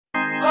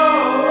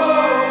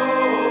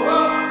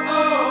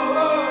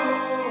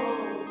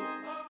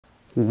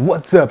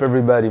What's up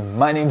everybody,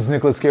 my name is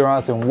Nicholas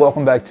Kiros and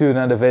welcome back to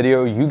another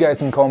video. You guys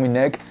can call me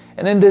Nick,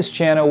 and in this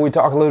channel we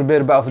talk a little bit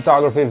about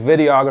photography,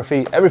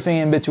 videography, everything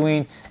in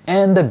between,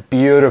 and the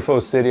beautiful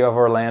city of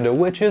Orlando,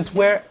 which is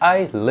where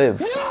I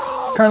live.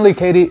 No! Currently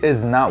Katie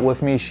is not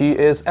with me, she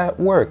is at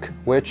work,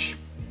 which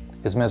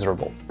is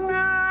miserable.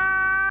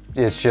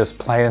 It's just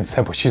plain and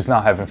simple, she's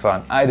not having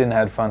fun. I didn't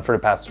have fun for the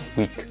past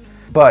week.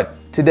 But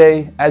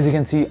today, as you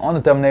can see on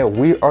the thumbnail,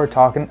 we are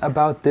talking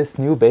about this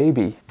new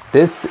baby.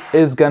 This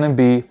is gonna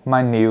be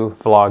my new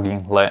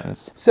vlogging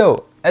lens.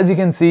 So, as you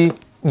can see,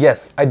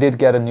 yes, I did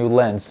get a new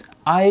lens.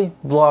 I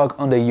vlog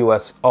on the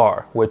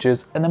US-R, which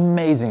is an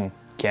amazing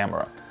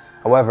camera.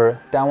 However,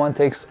 that one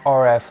takes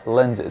RF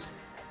lenses.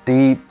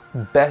 The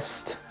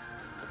best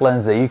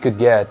lens that you could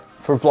get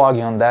for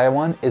vlogging on that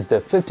one is the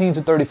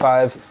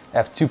 15-35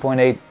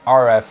 f2.8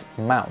 RF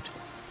mount.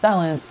 That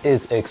lens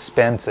is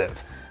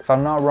expensive. If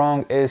I'm not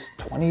wrong, is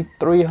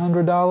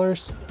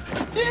 $2,300.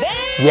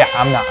 Yeah,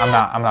 I'm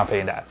not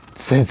paying that.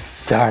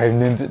 Sorry,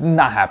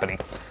 not happening.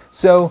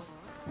 So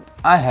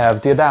I have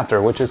the adapter,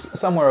 which is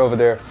somewhere over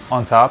there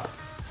on top.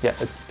 Yeah,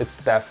 it's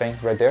that thing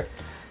right there.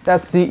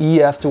 That's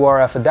the EF to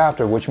RF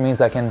adapter, which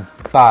means I can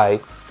buy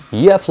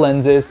EF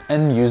lenses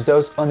and use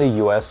those on the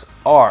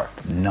US-R.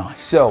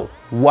 Nice. So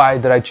why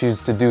did I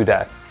choose to do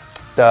that?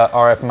 The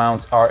RF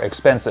mounts are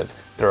expensive.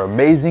 They're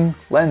amazing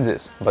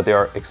lenses, but they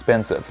are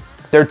expensive.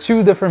 There are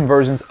two different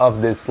versions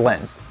of this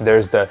lens.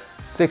 There's the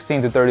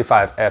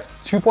 16-35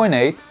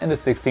 f2.8 and the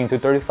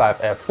 16-35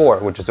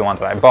 f4, which is the one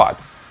that I bought.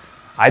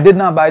 I did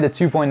not buy the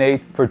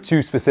 2.8 for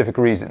two specific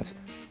reasons.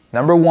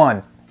 Number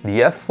one, the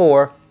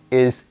f4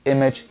 is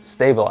image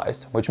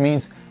stabilized, which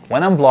means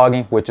when I'm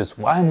vlogging, which is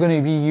why I'm going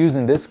to be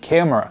using this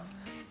camera,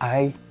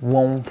 I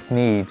won't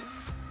need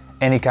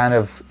any kind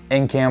of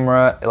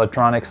in-camera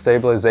electronic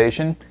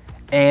stabilization.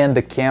 And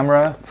the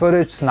camera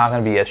footage is not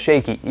going to be as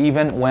shaky,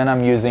 even when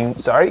I'm using,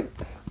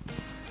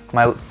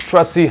 my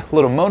trusty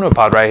little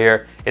monopod right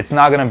here. It's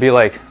not going to be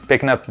like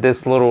picking up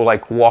this little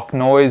like walk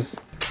movement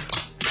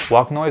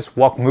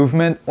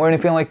or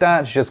anything like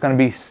that. It's just going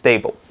to be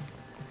stable.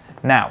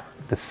 Now,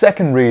 the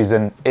second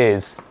reason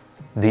is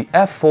the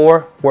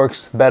f4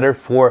 works better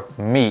for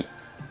me.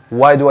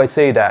 Why do I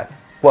say that?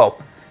 Well,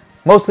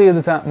 most of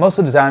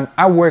the time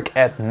I work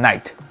at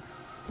night.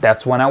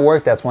 That's when I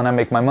work, that's when I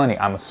make my money.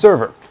 I'm a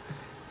server.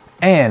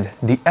 And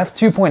the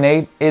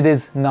f2.8, it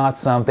is not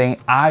something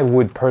I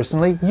would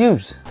personally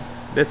use.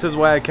 This is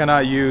why I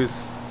cannot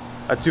use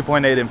a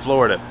 2.8 in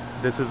Florida.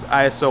 This is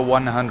ISO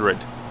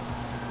 100.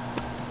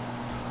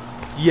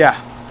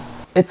 Yeah.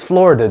 It's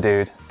Florida,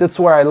 dude. That's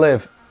where I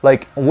live.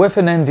 Like, with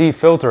an ND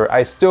filter,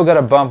 I still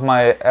gotta bump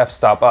my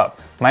f-stop up.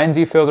 My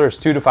ND filter is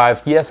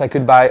 2-5. Yes, I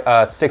could buy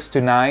a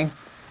 6-9,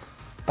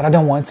 but I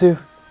don't want to.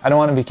 I don't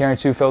want to be carrying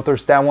two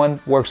filters. That one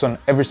works on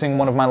every single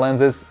one of my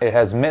lenses. It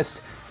has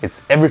mist.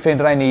 It's everything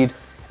that I need.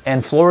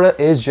 And Florida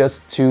is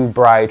just too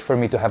bright for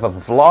me to have a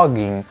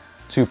vlogging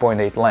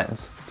 2.8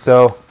 lens.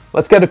 So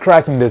let's get to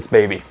cracking this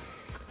baby,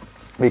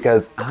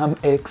 because I'm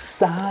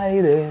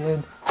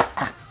excited.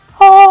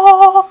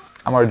 I'm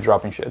already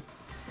dropping shit.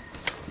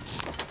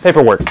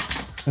 Paperwork.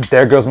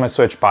 There goes my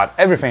switch pot.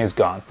 Everything is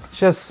gone.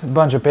 Just a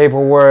bunch of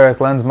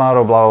paperwork, lens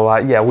model, blah, blah,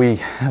 blah. Yeah,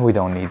 we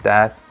don't need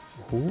that.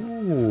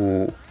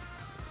 Ooh.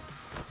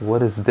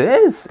 What is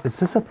this? Is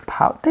this a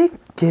pouch? They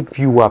give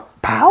you a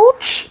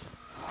pouch?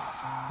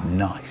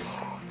 Nice.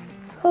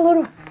 It's a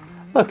little,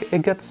 look,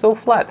 it gets so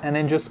flat and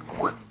then just,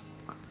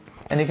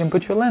 and you can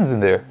put your lens in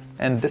there.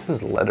 And this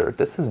is leather,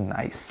 this is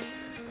nice.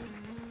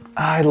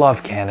 I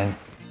love Canon.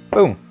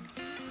 Boom,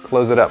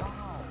 close it up.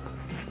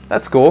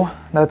 That's cool.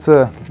 That's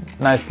a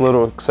nice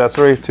little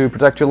accessory to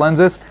protect your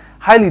lenses.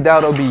 Highly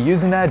doubt I'll be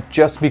using that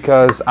just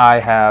because I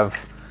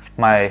have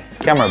my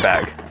camera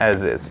bag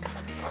as is.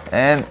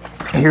 And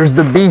here's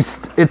the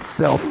beast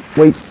itself.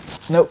 Wait,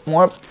 nope,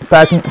 more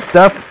packing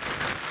stuff.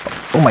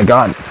 Oh my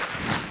God.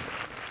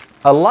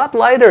 A lot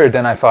lighter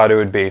than I thought it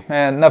would be.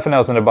 And nothing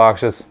else in the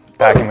box, just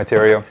packing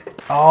material.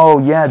 Oh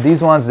yeah,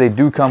 these ones, they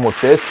do come with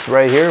this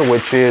right here,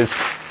 which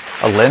is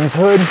a lens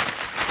hood.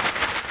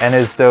 And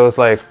it's those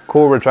like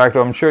cool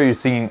retractor. I'm sure you've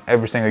seen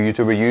every single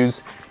YouTuber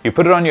use. You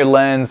put it on your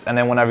lens and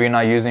then whenever you're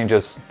not using,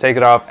 just take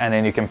it off and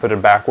then you can put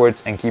it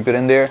backwards and keep it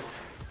in there.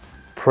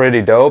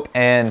 Pretty dope.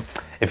 And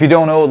if you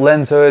don't know,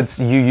 lens hoods,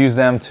 you use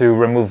them to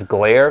remove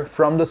glare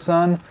from the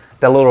sun,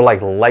 that little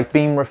like light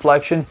beam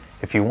reflection.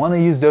 If you want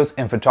to use those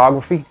in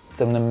photography,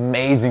 it's an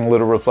amazing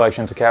little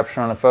reflection to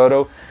capture on a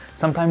photo.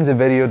 Sometimes in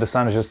video, the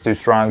sun is just too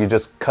strong, you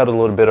just cut a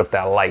little bit of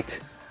that light.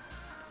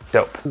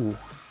 Dope. Ooh.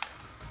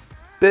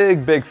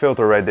 Big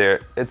filter right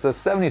there. It's a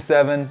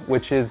 77,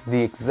 which is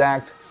the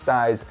exact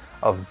size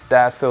of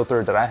that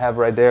filter that I have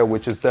right there,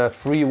 which is the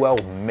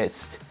Freewell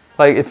Mist.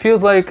 Like, it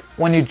feels like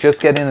when you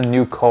just get in a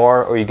new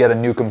car or you get a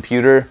new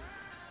computer,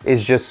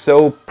 it's just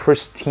so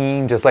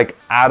pristine, just like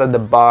out of the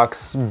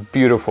box,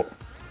 beautiful.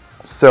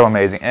 So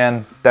amazing.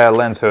 And that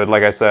lens hood,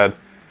 like I said,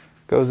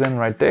 goes in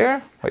right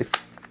there. Wait,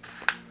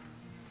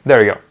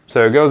 there you go.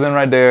 So it goes in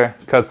right there,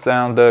 cuts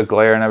down the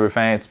glare and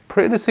everything. It's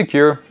pretty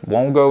secure,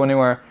 won't go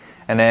anywhere.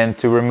 And then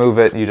to remove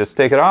it, you just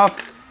take it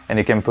off and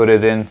you can put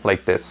it in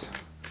like this.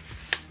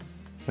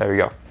 There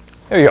you go.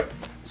 There you go.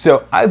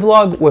 So I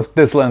vlog with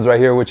this lens right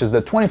here, which is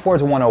the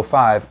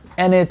 24-105,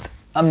 and it's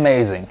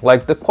amazing.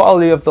 Like the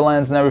quality of the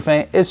lens and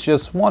everything, it's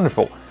just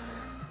wonderful.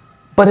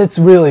 But it's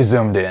really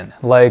zoomed in.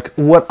 Like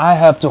what I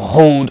have to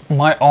hold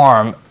my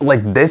arm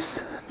like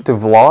this to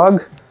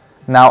vlog,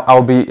 now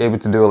I'll be able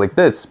to do it like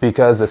this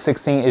because the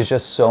 16 is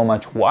just so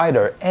much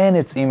wider and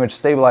it's image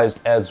stabilized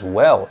as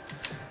well.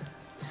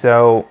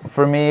 So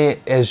for me,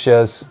 it's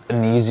just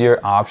an easier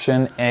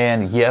option.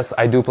 And yes,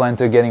 I do plan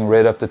to getting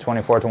rid of the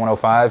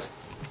 24-105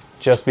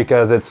 just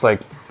because it's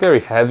like very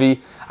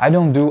heavy. I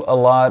don't do a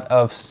lot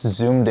of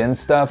zoomed in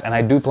stuff, and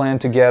I do plan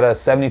to get a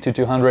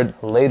 70-200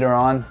 later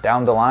on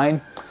down the line.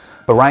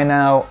 But right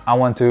now I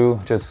want to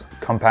just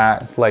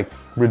compact, like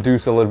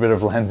reduce a little bit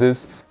of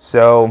lenses.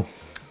 So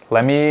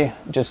let me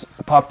just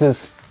pop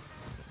this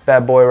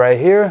bad boy right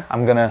here.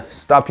 I'm gonna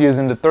stop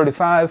using the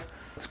 35.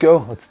 Let's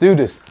go, let's do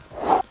this.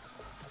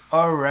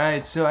 All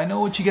right, so I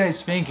know what you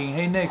guys thinking.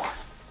 Hey Nick,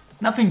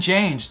 nothing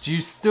changed. You're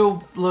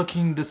still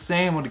looking the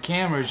same on the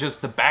camera. It's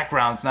just the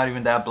background's not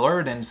even that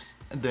blurred and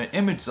the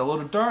image is a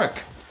little dark.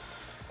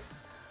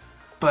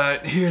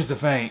 But here's the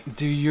thing.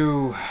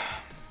 Are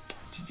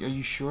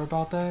you sure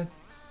about that?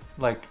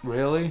 Like,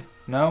 really?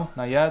 No,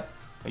 not yet?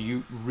 Are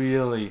you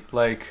really,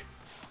 like,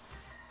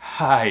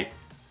 hi,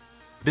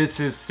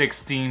 this is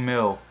 16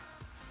 mil.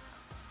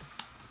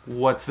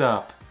 What's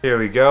up? Here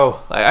we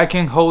go. Like, I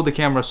can hold the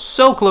camera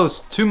so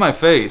close to my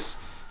face.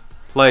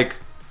 Like,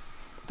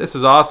 this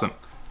is awesome.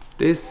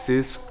 This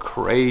is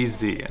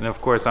crazy. And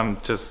of course,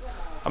 I'm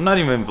not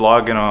even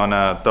vlogging on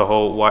the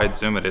whole wide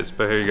zoom it is,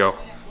 but here you go.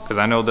 Because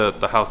I know that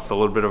the house is a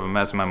little bit of a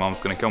mess and my mom's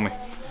gonna kill me.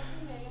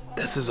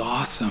 This is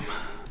awesome.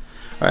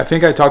 All right, I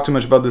think I talked too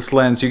much about this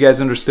lens. You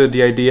guys understood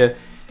the idea.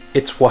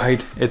 It's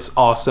wide, it's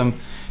awesome.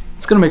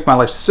 It's gonna make my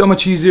life so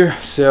much easier.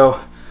 So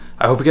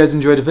I hope you guys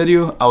enjoyed the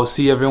video. I will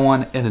see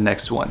everyone in the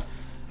next one.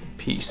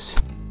 Peace.